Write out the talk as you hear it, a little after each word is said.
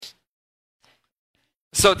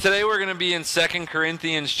So today we're going to be in Second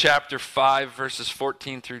Corinthians chapter 5 verses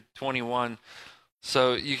 14 through 21.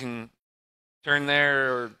 So you can turn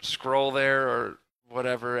there or scroll there or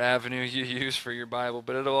whatever avenue you use for your Bible,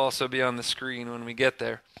 but it'll also be on the screen when we get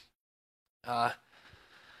there. Uh,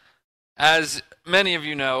 as many of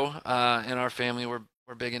you know, in our family we're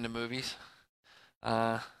big into movies.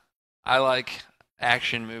 Uh, I like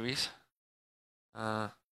action movies. Uh,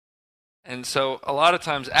 and so a lot of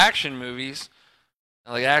times action movies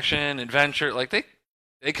like action, adventure, like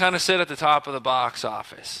they kind of sit at the top of the box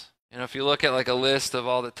office. You know, if you look at like a list of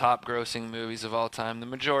all the top grossing movies of all time, the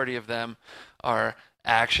majority of them are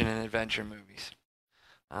action and adventure movies.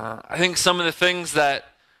 I think some of the things that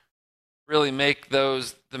really make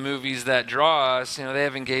those the movies that draw us, you know, they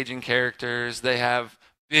have engaging characters, they have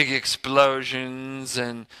big explosions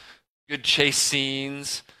and good chase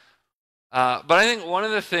scenes. But I think one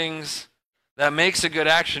of the things that makes a good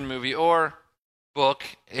action movie or book,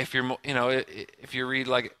 if you're if you read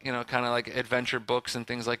like kind of like adventure books and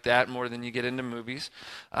things like that more than you get into movies,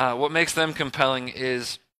 what makes them compelling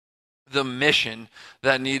is the mission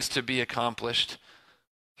that needs to be accomplished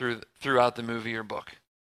throughout the movie or book.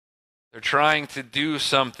 They're trying to do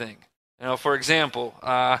something. For example,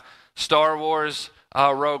 Star Wars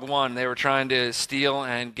Rogue One, they were trying to steal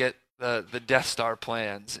and get the Death Star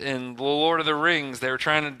plans. In The Lord of the Rings, they were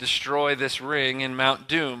trying to destroy this ring in Mount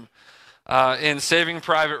Doom. In Saving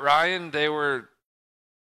Private Ryan, they were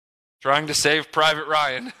trying to save Private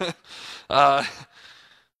Ryan. uh,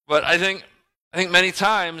 but I think many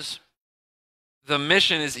times the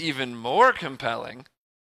mission is even more compelling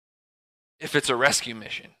if it's a rescue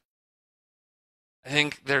mission. I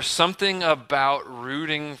think there's something about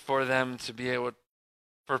rooting for them to be able,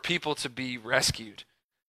 for people to be rescued,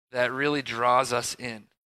 that really draws us in.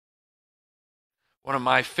 One of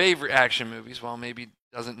my favorite action movies, while maybe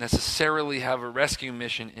doesn't necessarily have a rescue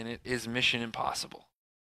mission in it, is Mission Impossible.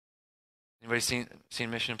 Anybody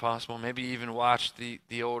seen Mission Impossible? Maybe even watched the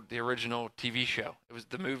original TV show.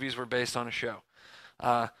 The movies were based on a show.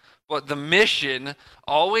 But the mission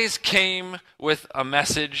always came with a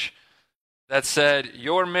message that said,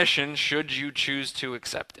 your mission should you choose to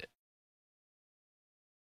accept it.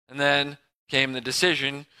 And then came the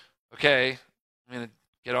decision, okay, I'm going to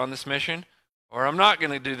get on this mission or I'm not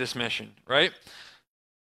going to do this mission, right?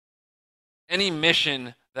 Any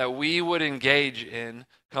mission that we would engage in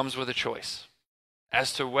comes with a choice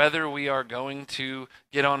as to whether we are going to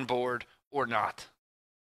get on board or not.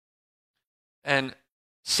 And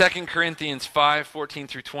 2 Corinthians 5:14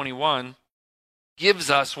 through 21 gives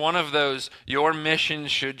us one of those your mission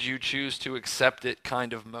should you choose to accept it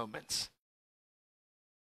kind of moments.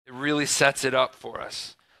 It really sets it up for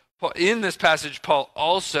us. In this passage, Paul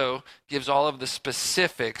also gives all of the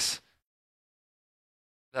specifics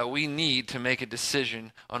that we need to make a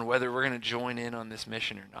decision on whether we're going to join in on this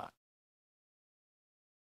mission or not.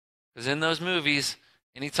 Because in those movies,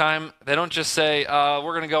 anytime they don't just say,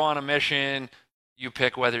 we're going to go on a mission, you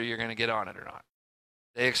pick whether you're going to get on it or not.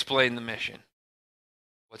 They explain the mission.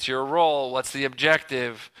 What's your role? What's the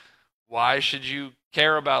objective? Why should you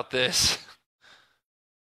care about this?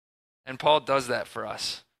 And Paul does that for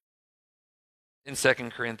us in 2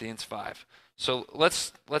 Corinthians 5. So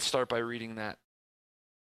let's start by reading that.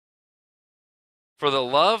 For the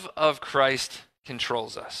love of Christ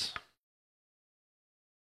controls us,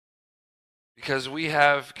 because we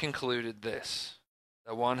have concluded this,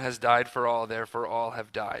 that one has died for all, therefore all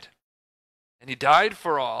have died. And he died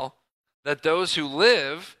for all, that those who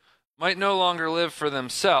live might no longer live for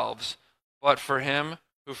themselves, but for him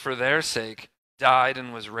who for their sake died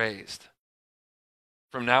and was raised.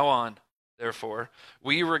 From now on, therefore,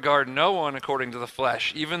 we regard no one according to the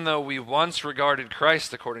flesh, even though we once regarded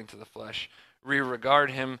Christ according to the flesh. We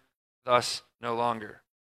regard him thus no longer.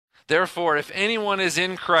 Therefore, if anyone is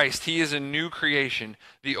in Christ, he is a new creation.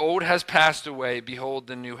 The old has passed away, behold,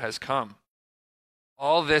 the new has come.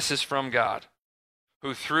 All this is from God,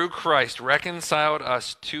 who through Christ reconciled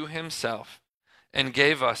us to himself and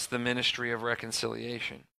gave us the ministry of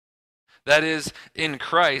reconciliation. That is, in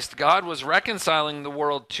Christ, God was reconciling the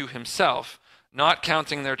world to himself, not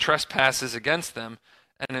counting their trespasses against them,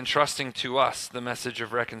 and entrusting to us the message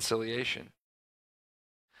of reconciliation.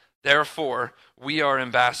 Therefore, we are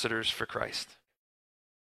ambassadors for Christ,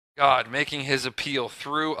 God making his appeal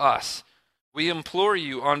through us. We implore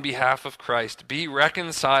you on behalf of Christ, be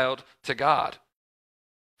reconciled to God.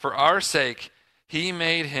 For our sake, he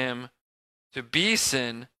made him to be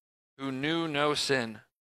sin who knew no sin,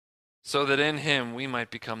 so that in him we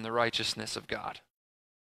might become the righteousness of God.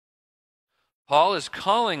 Paul is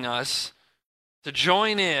calling us to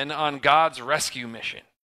join in on God's rescue mission.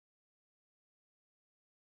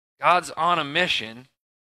 God's on a mission,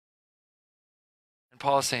 and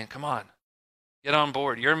Paul is saying, come on, get on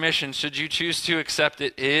board. Your mission, should you choose to accept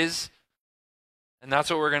it, is, and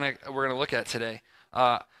that's what we're gonna look at today.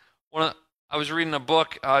 I was reading a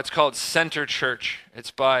book. It's called Center Church.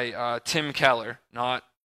 It's by Tim Keller, not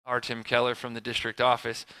our Tim Keller from the district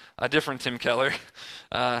office, a different Tim Keller.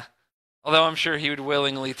 Although I'm sure he would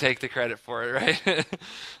willingly take the credit for it,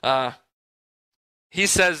 right? He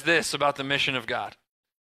says this about the mission of God.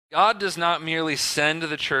 God does not merely send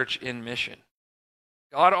the church in mission.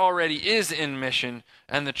 God already is in mission,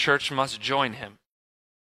 and the church must join him.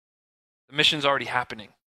 The mission's already happening.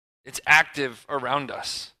 It's active around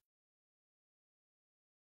us.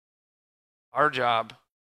 Our job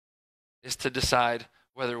is to decide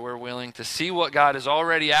whether we're willing to see what God is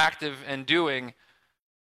already active and doing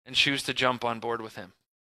and choose to jump on board with him,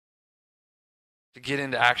 to get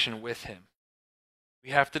into action with him. We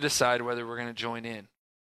have to decide whether we're going to join in.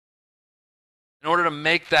 In order to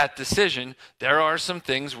make that decision, there are some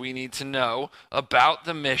things we need to know about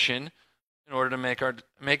the mission in order to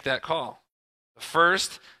make that call. The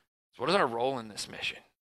first is, what is our role in this mission?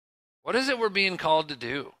 What is it we're being called to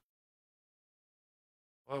do?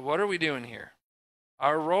 Well, what are we doing here?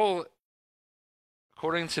 Our role,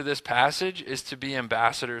 according to this passage, is to be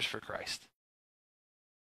ambassadors for Christ.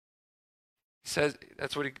 He says,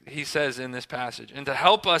 that's what he says in this passage. And to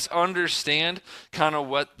help us understand kind of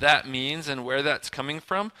what that means and where that's coming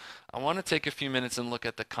from, I want to take a few minutes and look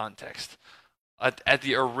at the context, at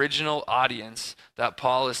the original audience that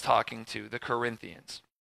Paul is talking to, the Corinthians.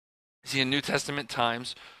 See, in New Testament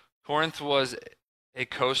times, Corinth was a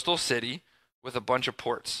coastal city with a bunch of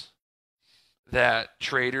ports that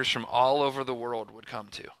traders from all over the world would come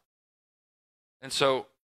to. And so,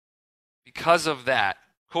 because of that,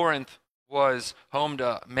 Corinth was home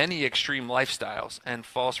to many extreme lifestyles and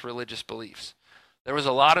false religious beliefs. There was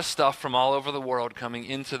a lot of stuff from all over the world coming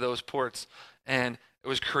into those ports, and it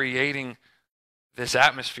was creating this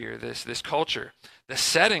atmosphere, this culture. The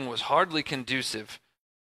setting was hardly conducive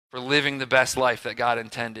for living the best life that God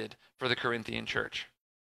intended for the Corinthian church.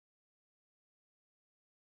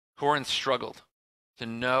 Corinth struggled to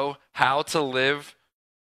know how to live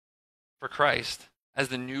for Christ as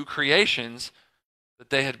the new creations that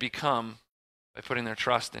they had become by putting their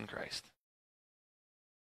trust in Christ.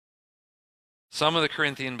 Some of the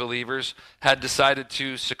Corinthian believers had decided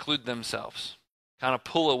to seclude themselves, kind of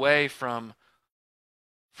pull away from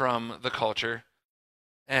the culture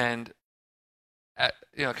and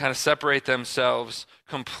kind of separate themselves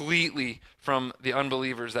completely from the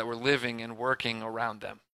unbelievers that were living and working around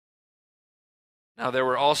them. Now, there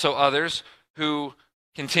were also others who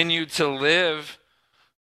continued to live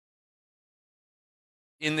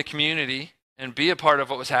in the community and be a part of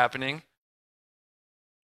what was happening,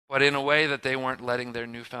 but in a way that they weren't letting their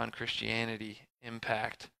newfound Christianity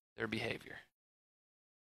impact their behavior.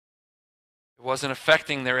 It wasn't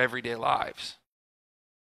affecting their everyday lives.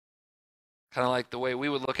 Kind of like the way we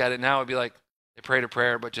would look at it now would be like they prayed a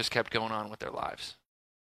prayer but just kept going on with their lives.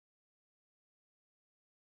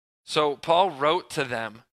 So Paul wrote to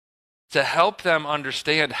them to help them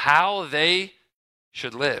understand how they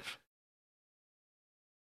should live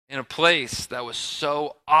in a place that was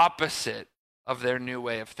so opposite of their new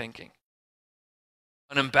way of thinking.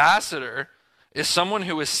 An ambassador is someone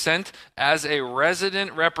who is sent as a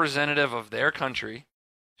resident representative of their country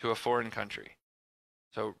to a foreign country.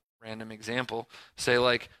 So, random example, say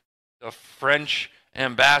like the French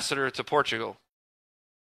ambassador to Portugal.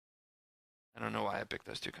 I don't know why I picked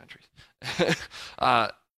those two countries.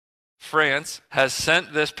 France has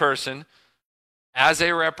sent this person as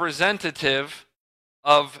a representative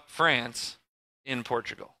of France in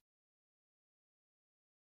Portugal.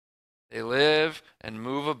 They live and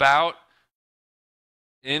move about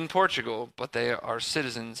in Portugal, but they are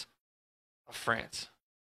citizens of France.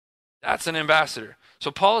 That's an ambassador.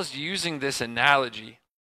 So Paul is using this analogy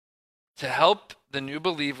to help the new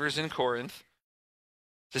believers in Corinth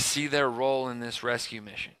to see their role in this rescue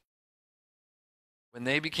mission. When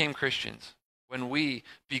they became Christians, when we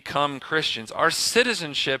become Christians, our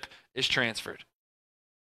citizenship is transferred.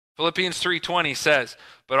 Philippians 3:20 says,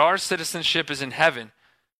 "But our citizenship is in heaven,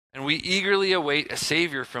 and we eagerly await a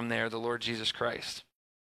Savior from there, the Lord Jesus Christ."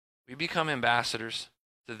 We become ambassadors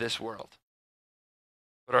to this world,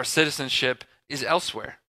 but our citizenship is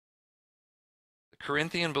elsewhere. The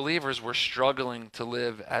Corinthian believers were struggling to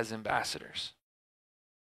live as ambassadors.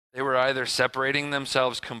 They were either separating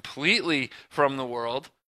themselves completely from the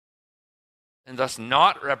world and thus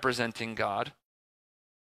not representing God,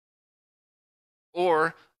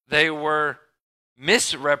 or they were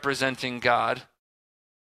misrepresenting God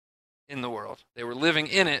in the world. They were living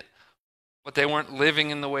in it, but they weren't living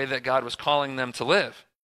in the way that God was calling them to live.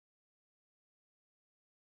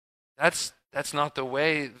 That's not the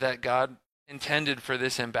way that God intended for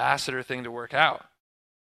this ambassador thing to work out.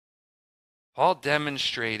 Paul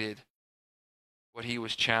demonstrated what he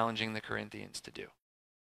was challenging the Corinthians to do.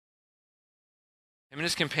 Him and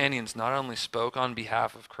his companions not only spoke on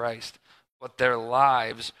behalf of Christ, but their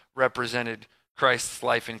lives represented Christ's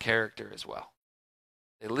life and character as well.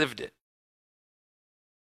 They lived it.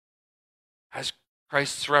 As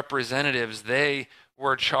Christ's representatives, they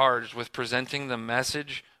were charged with presenting the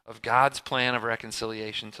message of God's plan of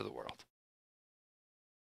reconciliation to the world.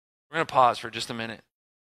 We're going to pause for just a minute.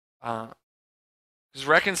 Because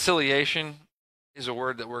reconciliation is a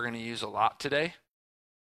word that we're going to use a lot today.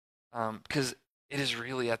 Because it is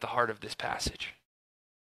really at the heart of this passage.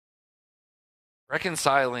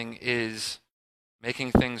 Reconciling is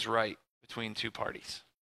making things right between two parties,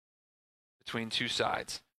 between two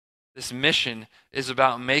sides. This mission is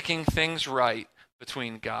about making things right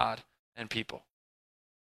between God and people,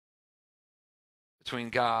 between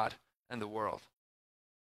God and the world.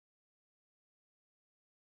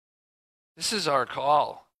 This is our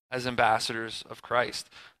call as ambassadors of Christ,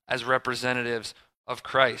 as representatives of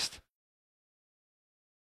Christ.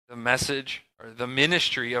 The message or the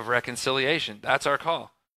ministry of reconciliation, that's our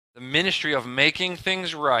call. The ministry of making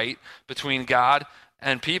things right between God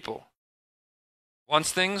and people.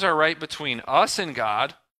 Once things are right between us and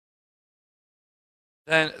God,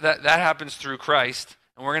 then that happens through Christ,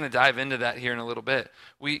 and we're going to dive into that here in a little bit.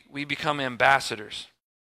 We become ambassadors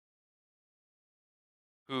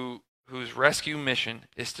whose rescue mission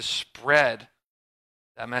is to spread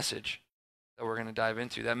that message that we're going to dive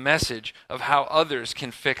into, that message of how others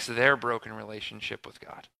can fix their broken relationship with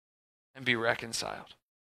God and be reconciled.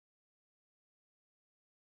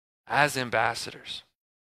 As ambassadors,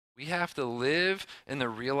 we have to live in the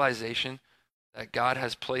realization that God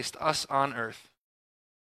has placed us on earth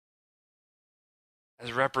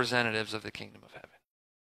as representatives of the kingdom of heaven.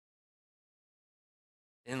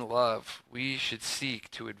 In love, we should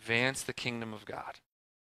seek to advance the kingdom of God.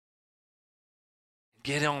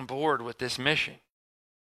 Get on board with this mission.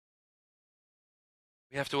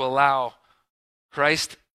 We have to allow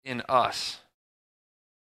Christ in us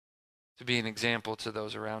to be an example to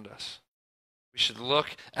those around us. We should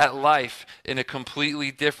look at life in a completely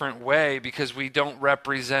different way because we don't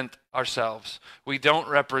represent ourselves. We don't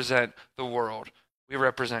represent the world. We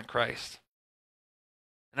represent Christ.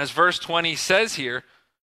 And as verse 20 says here,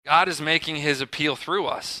 God is making his appeal through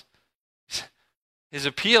us. His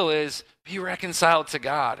appeal is, be reconciled to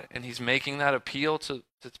God. And he's making that appeal to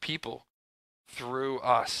people through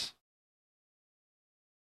us.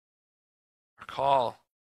 Our call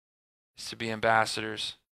is to be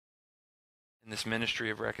ambassadors in this ministry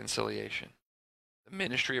of reconciliation. The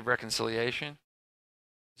ministry of reconciliation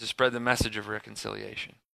is to spread the message of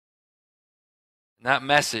reconciliation. And that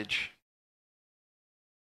message,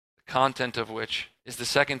 the content of which is the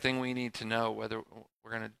second thing we need to know whether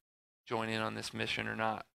we're going to join in on this mission or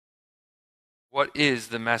not. What is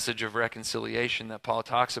the message of reconciliation that Paul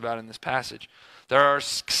talks about in this passage? There are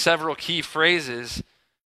several key phrases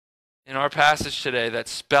in our passage today that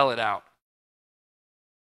spell it out.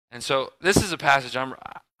 And so this is a passage I'm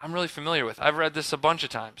really familiar with. I've read this a bunch of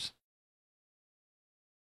times.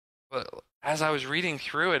 But as I was reading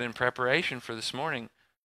through it in preparation for this morning,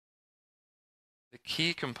 the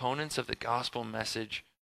key components of the gospel message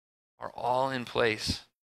are all in place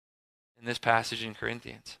in this passage in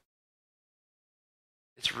Corinthians.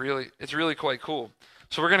 It's really quite cool.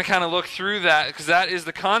 So we're going to kind of look through that because that is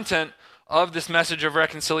the content of this message of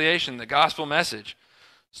reconciliation, the gospel message.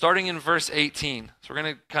 Starting in verse 18. So we're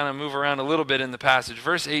going to kind of move around a little bit in the passage.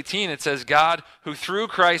 Verse 18, it says, God, who through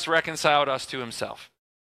Christ reconciled us to himself.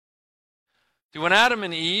 See, when Adam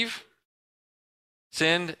and Eve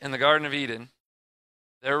sinned in the Garden of Eden,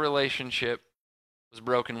 their relationship was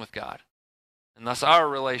broken with God. And thus our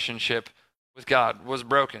relationship with God was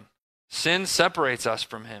broken. Sin separates us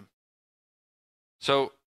from him.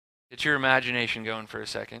 So get your imagination going for a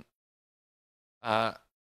second. How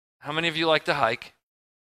many of you like to hike?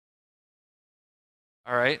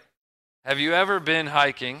 All right. Have you ever been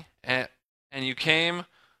hiking and you came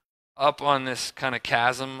up on this kind of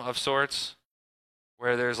chasm of sorts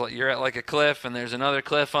where there's like you're at like a cliff and there's another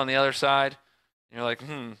cliff on the other side? And you're like,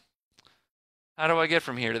 how do I get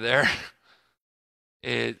from here to there?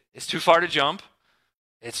 It's too far to jump.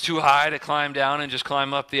 It's too high to climb down and just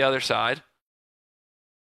climb up the other side.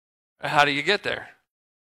 How do you get there?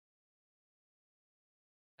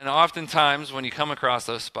 And oftentimes when you come across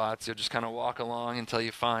those spots, you'll just kind of walk along until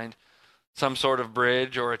you find some sort of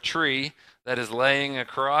bridge or a tree that is laying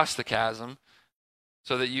across the chasm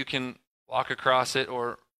so that you can walk across it,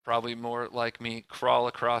 or probably more like me, crawl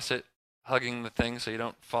across it, hugging the thing so you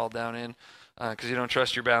don't fall down in because you don't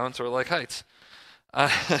trust your balance or like heights.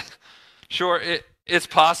 Sure, it's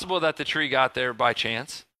possible that the tree got there by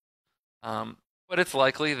chance, but it's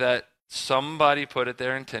likely that somebody put it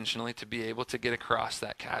there intentionally to be able to get across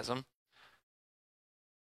that chasm.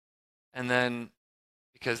 And then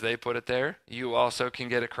because they put it there, you also can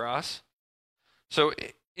get across. So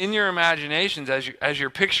in your imaginations, as you're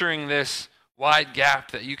picturing this wide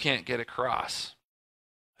gap that you can't get across,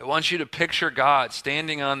 I want you to picture God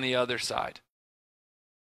standing on the other side.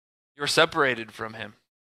 You're separated from him.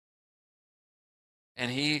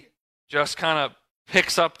 And he just kind of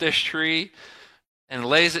picks up this tree and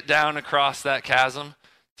lays it down across that chasm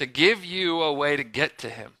to give you a way to get to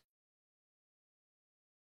him.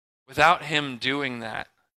 Without him doing that,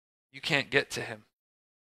 you can't get to him.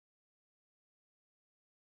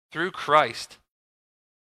 Through Christ,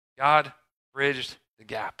 God bridged the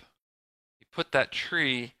gap. He put that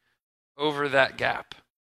tree over that gap.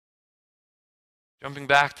 Jumping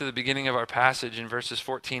back to the beginning of our passage in verses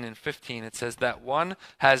 14 and 15, it says that one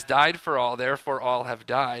has died for all, therefore all have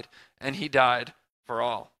died, and he died for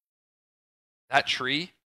all. That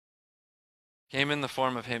tree came in the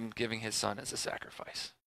form of him giving his son as a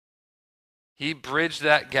sacrifice. He bridged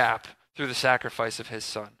that gap through the sacrifice of his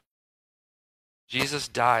son. Jesus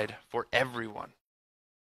died for everyone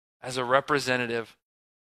as a representative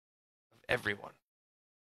of everyone.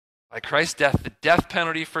 By Christ's death, the death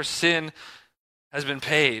penalty for sin has been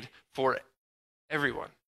paid for everyone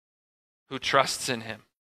who trusts in him.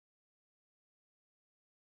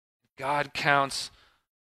 God counts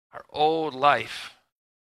our old life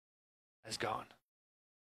as gone.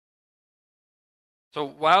 So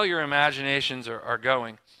while your imaginations are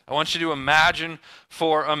going, I want you to imagine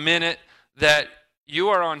for a minute that you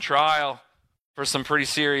are on trial for some pretty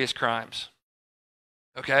serious crimes.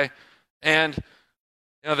 Okay? And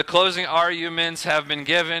the closing arguments have been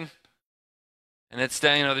given. And it's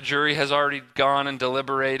the jury has already gone and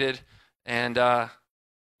deliberated, and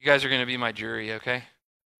you guys are going to be my jury, okay?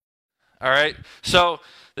 All right? So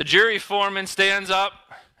the jury foreman stands up,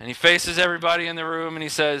 and he faces everybody in the room, and he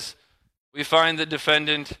says, "We find the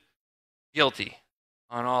defendant guilty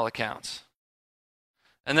on all accounts."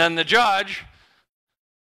 And then the judge,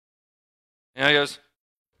 he goes,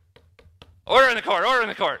 order in the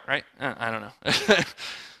court, right? I don't know.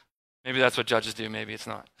 Maybe that's what judges do, maybe it's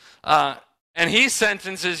not. And he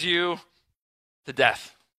sentences you to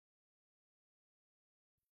death.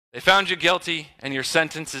 They found you guilty, and your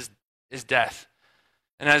sentence is death.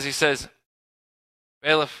 And as he says,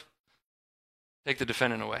 "Bailiff, take the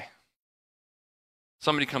defendant away."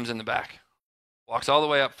 Somebody comes in the back, walks all the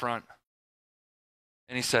way up front,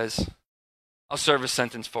 and he says, "I'll serve a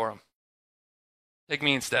sentence for him. Take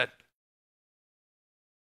me instead.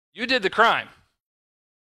 You did the crime.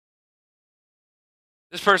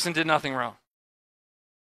 This person did nothing wrong.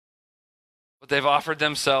 But they've offered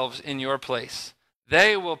themselves in your place.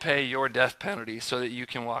 They will pay your death penalty so that you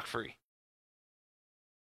can walk free."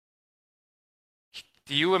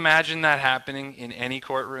 Do you imagine that happening in any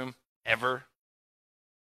courtroom ever?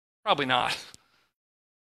 Probably not.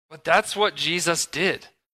 But that's what Jesus did.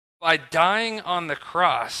 By dying on the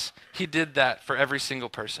cross, he did that for every single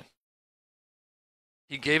person.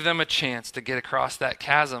 He gave them a chance to get across that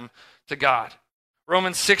chasm to God.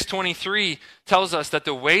 Romans 6:23 tells us that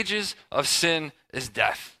the wages of sin is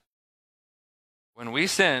death. When we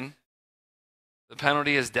sin, the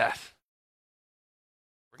penalty is death.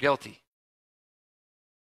 We're guilty.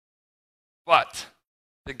 But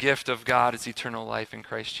the gift of God is eternal life in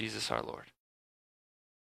Christ Jesus our Lord.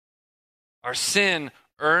 Our sin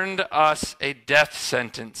earned us a death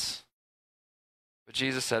sentence. But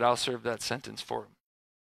Jesus said, "I'll serve that sentence for him."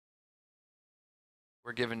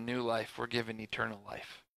 We're given new life. We're given eternal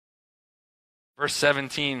life. Verse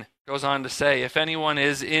 17 goes on to say, if anyone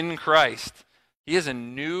is in Christ, he is a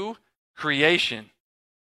new creation.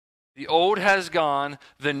 The old has gone,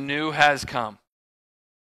 the new has come.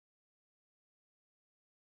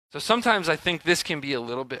 So sometimes I think this can be a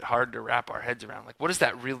little bit hard to wrap our heads around. Like, what does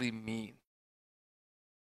that really mean?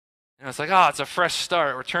 It's like, it's a fresh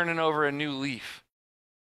start. We're turning over a new leaf.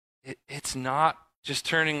 It's not just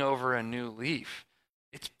turning over a new leaf.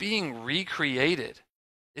 It's being recreated.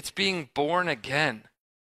 It's being born again.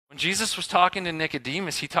 When Jesus was talking to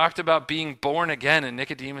Nicodemus, he talked about being born again, and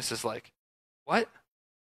Nicodemus is like, what?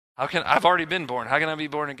 I've already been born. How can I be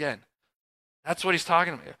born again? That's what he's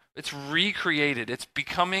talking about. It's recreated. It's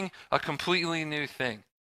becoming a completely new thing.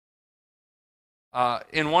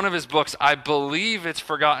 In one of his books, I believe it's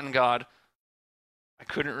Forgotten God. I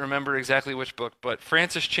couldn't remember exactly which book, but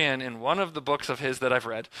Francis Chan, in one of the books of his that I've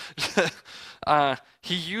read,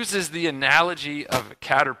 he uses the analogy of a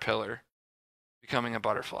caterpillar becoming a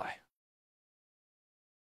butterfly.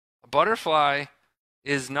 A butterfly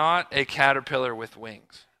is not a caterpillar with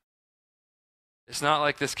wings. It's not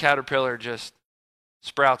like this caterpillar just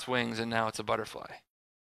sprouts wings and now it's a butterfly.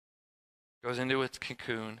 It goes into its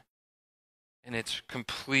cocoon and it's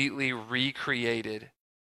completely recreated.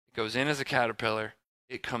 It goes in as a caterpillar,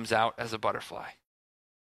 it comes out as a butterfly.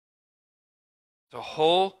 It's a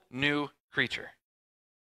whole new creature.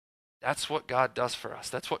 That's what God does for us.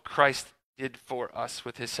 That's what Christ did for us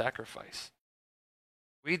with his sacrifice.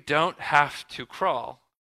 We don't have to crawl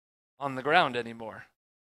on the ground anymore.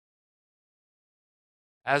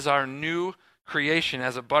 As our new creation,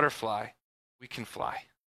 as a butterfly, we can fly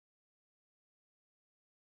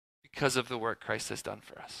because of the work Christ has done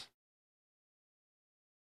for us.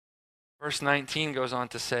 Verse 19 goes on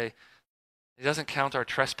to say, he doesn't count our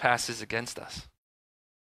trespasses against us.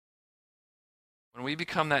 When we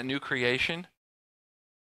become that new creation,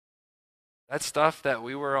 that stuff that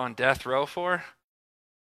we were on death row for,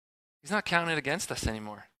 he's not counting it against us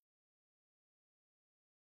anymore.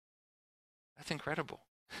 That's incredible.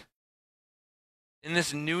 In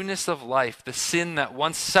this newness of life, the sin that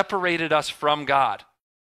once separated us from God,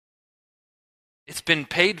 it's been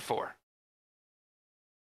paid for.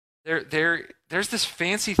 There's this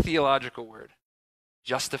fancy theological word,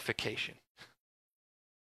 justification.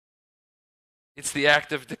 It's the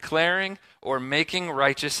act of declaring or making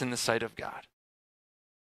righteous in the sight of God.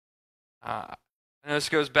 I know this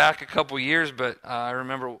goes back a couple years, but I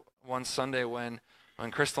remember one Sunday when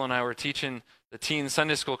Crystal and I were teaching the teen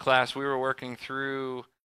Sunday school class, we were working through,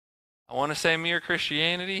 I want to say Mere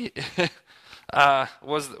Christianity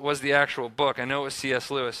was the actual book. I know it was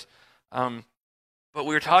C.S. Lewis. But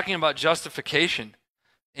we were talking about justification.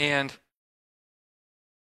 And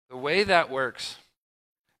the way that works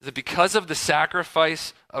is that because of the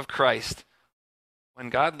sacrifice of Christ, when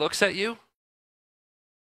God looks at you,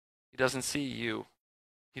 he doesn't see you.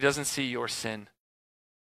 He doesn't see your sin.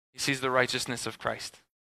 He sees the righteousness of Christ.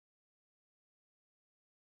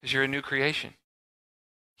 Because you're a new creation.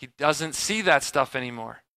 He doesn't see that stuff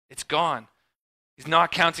anymore. It's gone. He's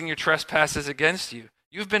not counting your trespasses against you.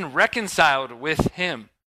 You've been reconciled with him.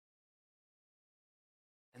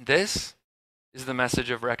 And this is the message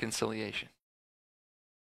of reconciliation.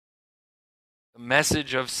 The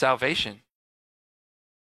message of salvation.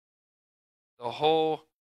 The whole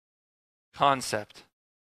concept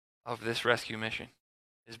of this rescue mission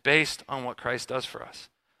is based on what Christ does for us.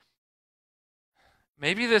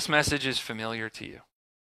 Maybe this message is familiar to you.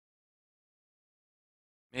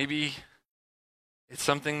 Maybe it's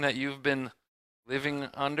something that you've been living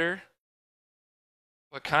under,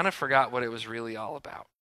 but kind of forgot what it was really all about.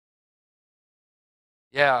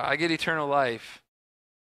 Yeah, I get eternal life,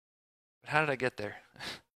 but how did I get there?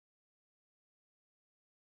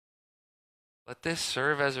 Let this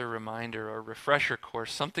serve as a reminder or refresher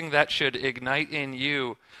course, something that should ignite in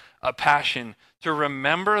you a passion to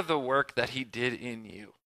remember the work that he did in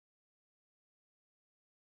you.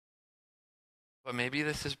 But maybe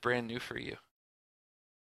this is brand new for you.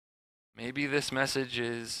 Maybe this message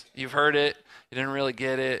is, you've heard it, you didn't really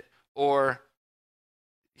get it, or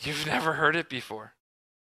you've never heard it before.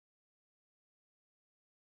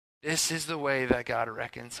 This is the way that God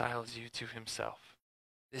reconciles you to himself.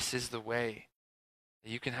 This is the way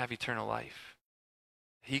that you can have eternal life.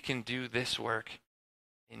 He can do this work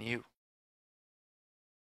in you.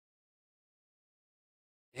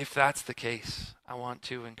 If that's the case, I want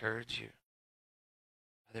to encourage you.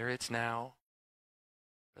 Whether it's now,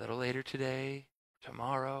 a little later today,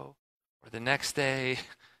 tomorrow, or the next day,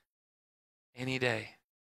 any day,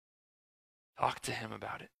 talk to him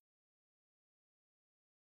about it.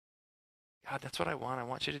 God, that's what I want. I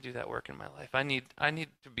want you to do that work in my life. I need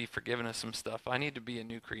to be forgiven of some stuff. I need to be a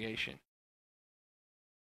new creation.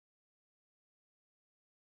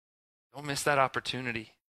 Don't miss that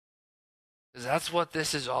opportunity. Because that's what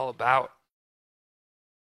this is all about.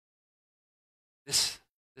 This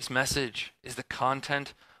message is the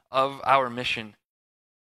content of our mission.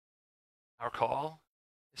 Our call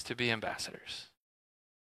is to be ambassadors.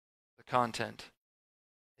 The content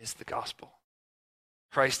is the gospel.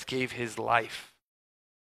 Christ gave his life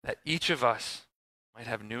that each of us might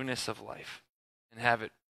have newness of life and have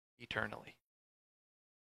it eternally.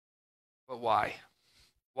 But why?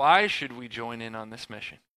 Why should we join in on this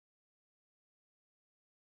mission?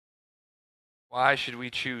 Why should we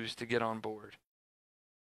choose to get on board?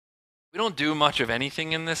 We don't do much of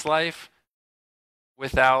anything in this life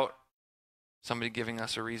without somebody giving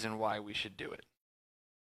us a reason why we should do it,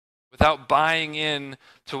 without buying in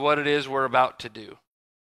to what it is we're about to do.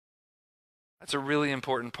 That's a really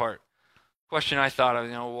important part. Question I thought of,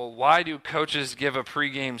 well, why do coaches give a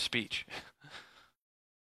pregame speech?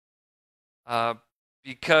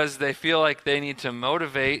 Because they feel like they need to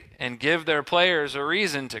motivate and give their players a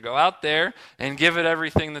reason to go out there and give it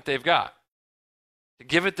everything that they've got, to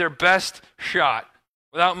give it their best shot.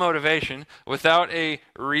 Without motivation, without a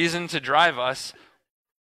reason to drive us,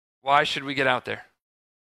 why should we get out there?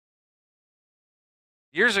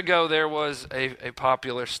 Years ago, there was a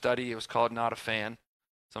popular study. It was called Not a Fan.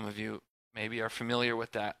 Some of you maybe are familiar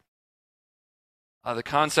with that. The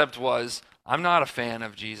concept was, I'm not a fan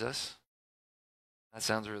of Jesus. That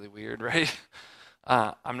sounds really weird, right?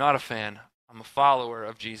 I'm not a fan. I'm a follower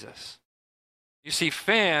of Jesus. You see,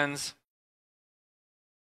 fans,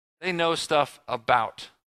 they know stuff about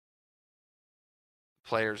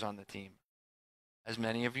players on the team. As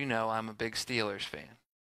many of you know, I'm a big Steelers fan.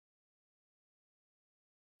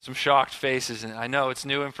 Some shocked faces, and I know it's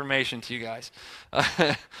new information to you guys.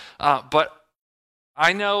 But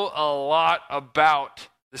I know a lot about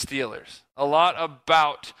the Steelers, a lot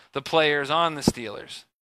about the players on the Steelers.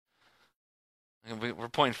 And we're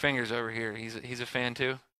pointing fingers over here. He's a fan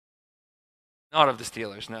too? Not of the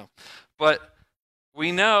Steelers, no. But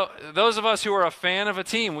we know, those of us who are a fan of a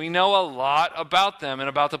team, we know a lot about them and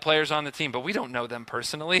about the players on the team, but we don't know them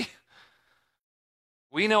personally.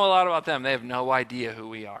 We know a lot about them. They have no idea who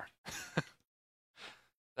we are.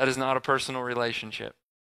 That is not a personal relationship.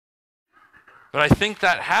 But I think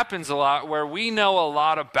that happens a lot where we know a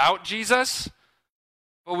lot about Jesus,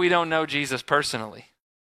 but we don't know Jesus personally.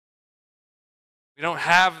 We don't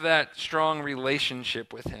have that strong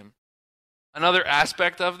relationship with him. Another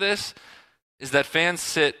aspect of this is that fans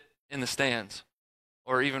sit in the stands,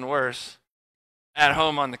 or even worse, at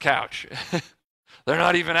home on the couch. They're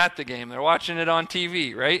not even at the game. They're watching it on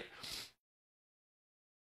TV, right?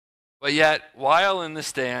 But yet, while in the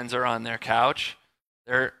stands or on their couch,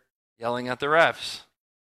 they're yelling at the refs.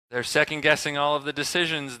 They're second-guessing all of the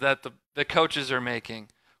decisions that the coaches are making.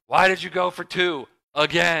 Why did you go for 2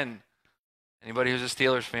 again? Anybody who's a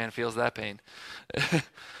Steelers fan feels that pain.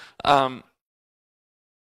 But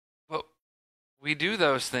we do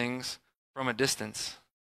those things from a distance.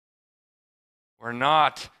 We're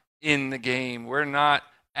not in the game. We're not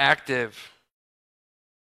active.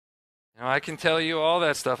 I can tell you all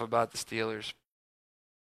that stuff about the Steelers,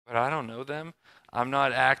 but I don't know them. I'm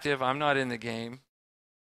not active. I'm not in the game.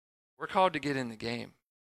 We're called to get in the game.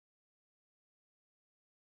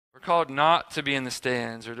 We're called not to be in the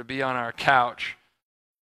stands or to be on our couch.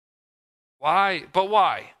 Why? But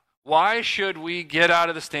why? Why should we get out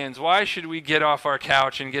of the stands? Why should we get off our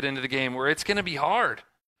couch and get into the game where it's going to be hard?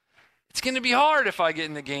 It's going to be hard if I get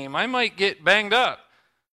in the game. I might get banged up.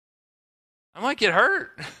 I might get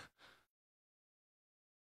hurt.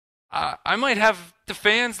 I might have the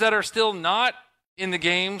fans that are still not in the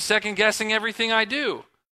game second-guessing everything I do.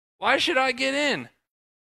 Why should I get in?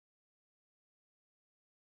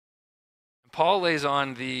 Paul lays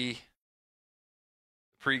on the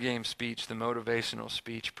pregame speech, the motivational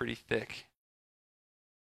speech, pretty thick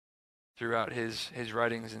throughout his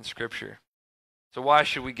writings in Scripture. So why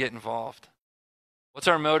should we get involved? What's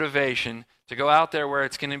our motivation to go out there where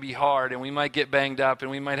it's going to be hard and we might get banged up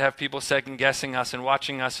and we might have people second-guessing us and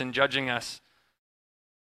watching us and judging us?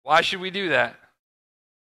 Why should we do that?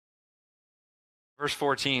 Verse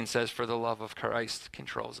 14 says, "For the love of Christ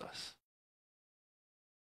controls us."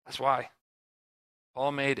 That's why.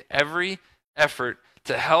 Paul made every effort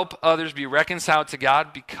to help others be reconciled to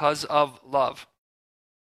God because of love.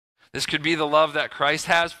 This could be the love that Christ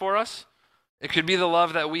has for us. It could be the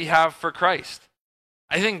love that we have for Christ.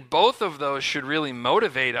 I think both of those should really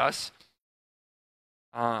motivate us.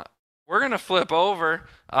 We're going to flip over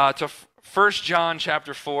to 1 John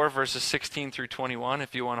chapter 4, verses 16 through 21,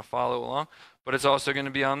 if you want to follow along. But it's also going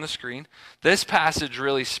to be on the screen. This passage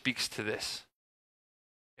really speaks to this.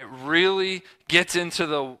 It really gets into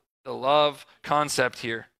the love concept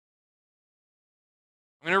here.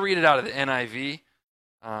 I'm going to read it out of the NIV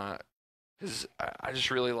because I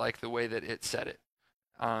just really like the way that it said it.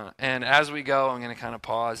 And as we go, I'm going to kind of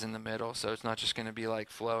pause in the middle, so it's not just going to be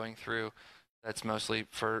like flowing through. That's mostly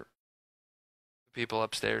for people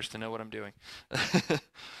upstairs to know what I'm doing.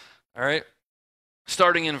 All right?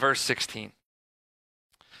 Starting in verse 16.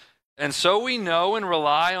 "And so we know and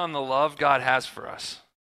rely on the love God has for us.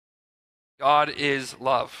 God is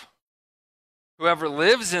love. Whoever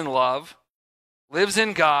lives in love lives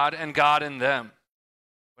in God and God in them.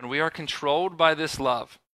 When we are controlled by this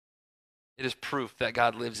love, it is proof that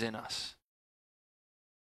God lives in us.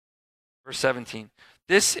 Verse 17.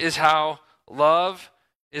 This is how love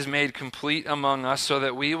is made complete among us, so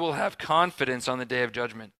that we will have confidence on the day of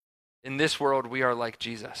judgment. In this world, we are like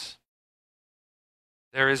Jesus.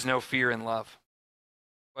 There is no fear in love.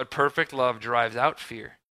 But perfect love drives out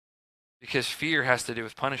fear, because fear has to do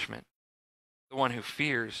with punishment. The one who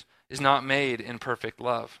fears is not made in perfect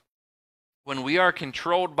love. When we are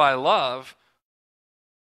controlled by love,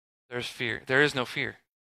 there's fear. There is no fear.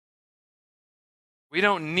 We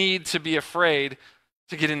don't need to be afraid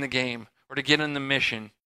to get in the game or to get in the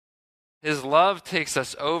mission. His love takes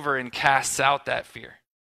us over and casts out that fear.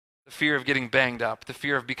 The fear of getting banged up, the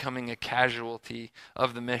fear of becoming a casualty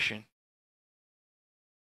of the mission.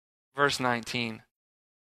 Verse 19.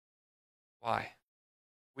 Why?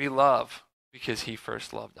 We love because he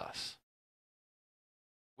first loved us.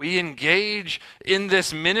 We engage in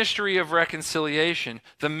this ministry of reconciliation,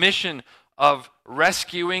 the mission of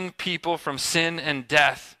rescuing people from sin and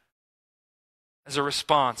death, as a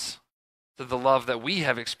response to the love that we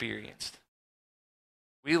have experienced.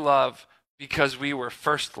 We love because we were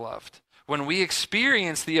first loved. When we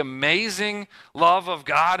experience the amazing love of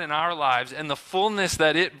God in our lives and the fullness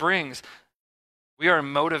that it brings, we are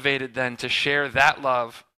motivated then to share that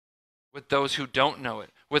love with those who don't know it,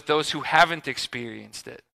 with those who haven't experienced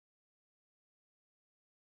it.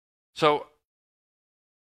 So,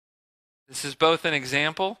 this is both an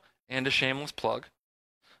example and a shameless plug.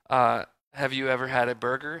 Have you ever had a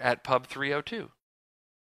burger at Pub 302?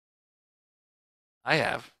 I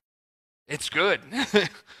have. It's good.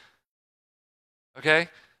 Okay?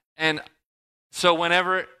 And so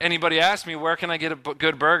whenever anybody asks me, where can I get a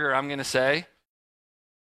good burger, I'm going to say,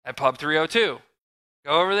 at Pub 302.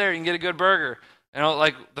 Go over there, you can get a good burger. You know,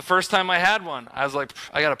 like the first time I had one, I was like,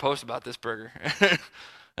 I got to post about this burger.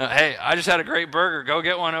 Hey, I just had a great burger. Go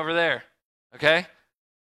get one over there. Okay?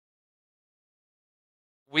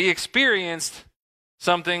 We experienced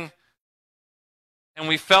something and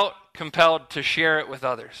we felt compelled to share it with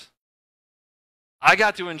others. I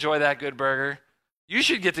got to enjoy that good burger. You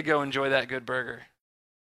should get to go enjoy that good burger.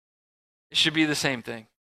 It should be the same thing.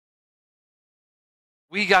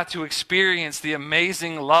 We got to experience the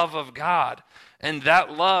amazing love of God, and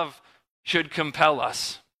that love should compel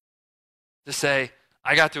us to say,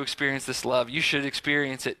 I got to experience this love. You should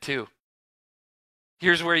experience it too.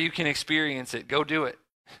 Here's where you can experience it. Go do it.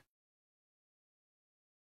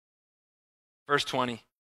 Verse 20.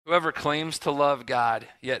 Whoever claims to love God,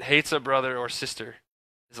 yet hates a brother or sister,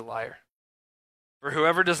 is a liar. For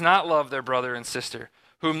whoever does not love their brother and sister,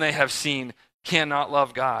 whom they have seen, cannot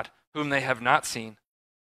love God, whom they have not seen.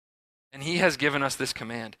 And he has given us this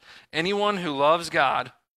command. Anyone who loves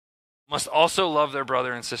God must also love their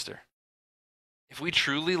brother and sister. If we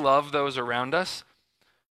truly love those around us,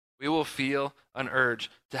 we will feel an urge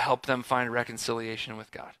to help them find reconciliation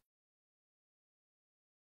with God.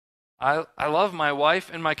 I love my wife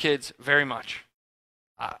and my kids very much.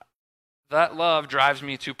 That love drives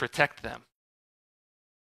me to protect them.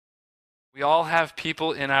 We all have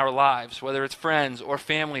people in our lives, whether it's friends or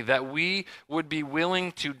family, that we would be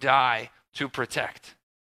willing to die to protect.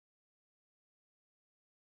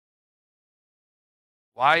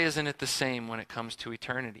 Why isn't it the same when it comes to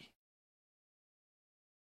eternity?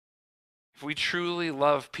 If we truly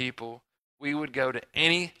love people, we would go to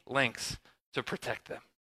any lengths to protect them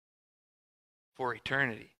for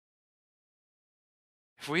eternity.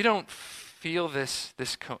 If we don't feel this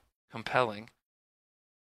compelling,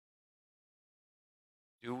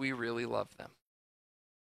 do we really love them?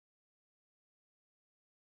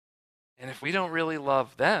 And if we don't really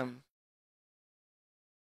love them,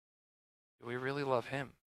 do we really love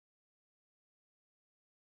him?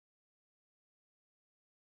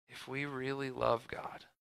 If we really love God,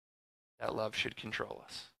 that love should control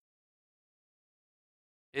us.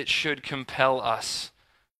 It should compel us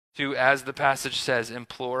to, as the passage says,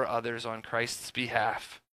 implore others on Christ's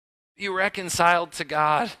behalf. Be reconciled to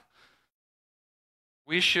God.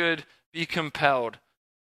 We should be compelled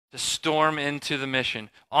to storm into the mission,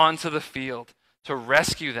 onto the field, to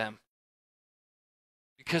rescue them.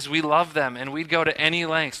 Because we love them and we'd go to any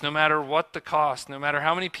lengths, no matter what the cost, no matter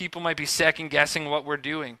how many people might be second guessing what we're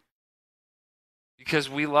doing. Because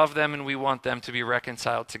we love them and we want them to be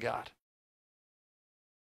reconciled to God.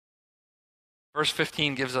 Verse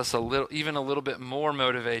 15 gives us even a little bit more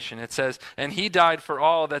motivation. It says, and he died for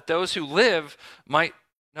all, that those who live might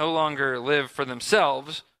no longer live for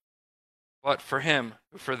themselves, but for him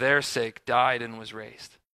who for their sake died and was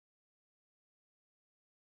raised.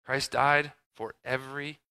 Christ died for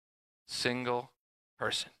every single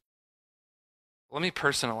person. Let me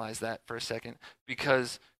personalize that for a second,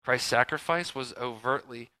 because Christ's sacrifice was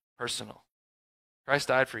overtly personal. Christ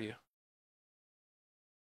died for you.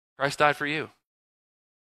 Christ died for you.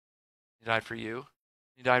 He died for you.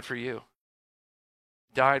 He died for you.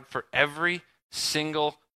 He died for every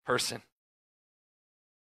single person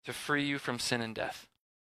to free you from sin and death,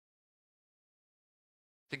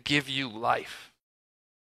 to give you life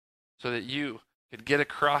so that you could get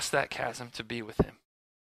across that chasm to be with him,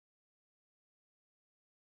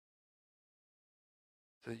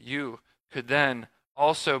 so that you could then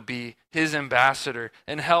also be his ambassador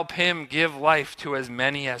and help him give life to as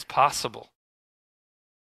many as possible.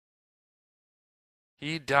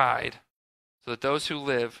 He died so that those who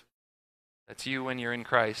live, that's you when you're in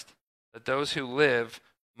Christ, that those who live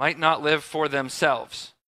might not live for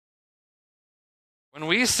themselves. When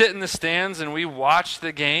we sit in the stands and we watch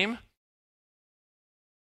the game,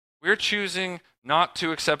 we're choosing not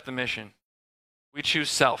to accept the mission. We choose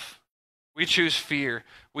self. We choose fear.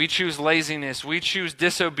 We choose laziness. We choose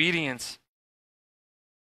disobedience.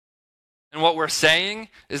 And what we're saying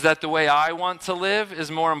is that the way I want to live is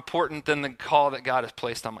more important than the call that God has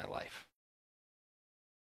placed on my life.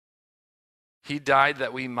 He died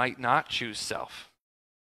that we might not choose self,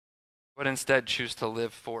 but instead choose to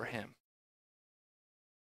live for him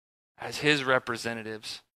as his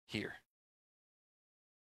representatives here.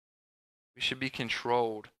 We should be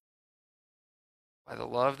controlled by the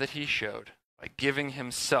love that he showed, by giving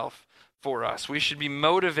himself for us. We should be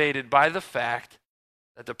motivated by the fact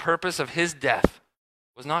that the purpose of his death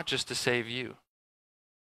was not just to save you,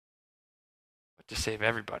 but to save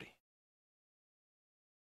everybody.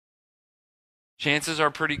 Chances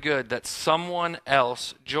are pretty good that someone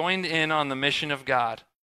else joined in on the mission of God,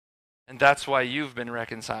 and that's why you've been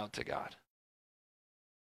reconciled to God.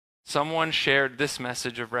 Someone shared this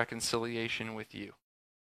message of reconciliation with you.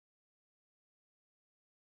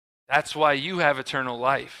 That's why you have eternal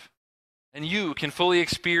life. And you can fully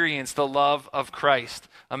experience the love of Christ.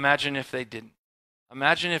 Imagine if they didn't.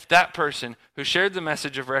 Imagine if that person who shared the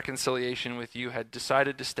message of reconciliation with you had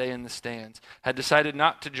decided to stay in the stands, had decided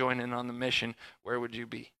not to join in on the mission. Where would you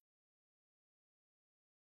be?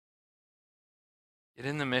 Get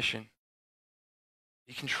in the mission.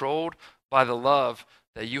 Be controlled by the love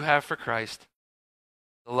that you have for Christ,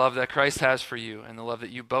 the love that Christ has for you, and the love that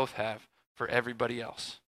you both have for everybody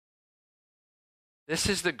else. This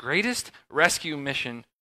is the greatest rescue mission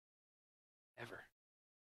ever.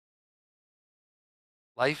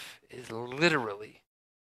 Life is literally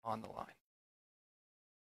on the line.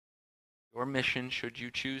 Your mission, should you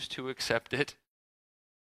choose to accept it,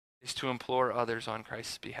 is to implore others on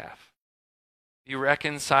Christ's behalf. Be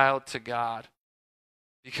reconciled to God,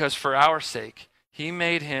 because for our sake, he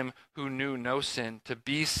made him who knew no sin to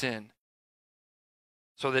be sin,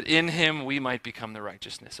 so that in him we might become the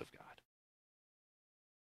righteousness of God.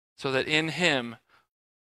 So that in him,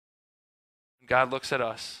 when God looks at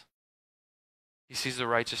us, he sees the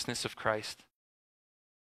righteousness of Christ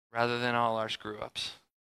rather than all our screw-ups.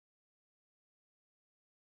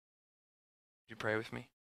 Would you pray with me?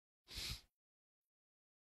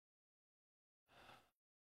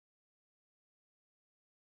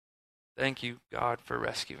 Thank you, God, for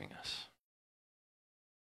rescuing us.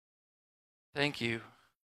 Thank you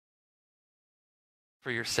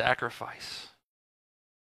for your sacrifice,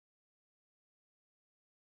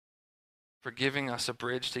 for giving us a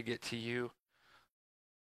bridge to get to you.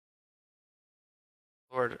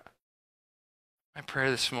 Lord, my prayer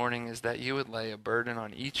this morning is that you would lay a burden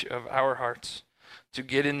on each of our hearts to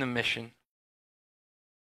get in the mission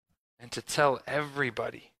and to tell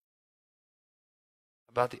everybody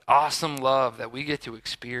about the awesome love that we get to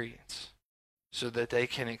experience so that they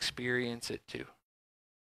can experience it too.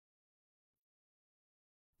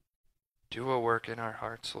 Do a work in our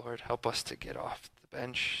hearts, Lord. Help us to get off the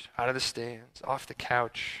bench, out of the stands, off the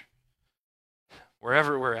couch,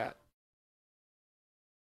 wherever we're at.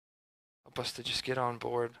 Help us to just get on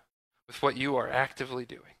board with what you are actively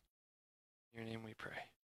doing. In your name we pray.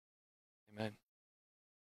 Amen.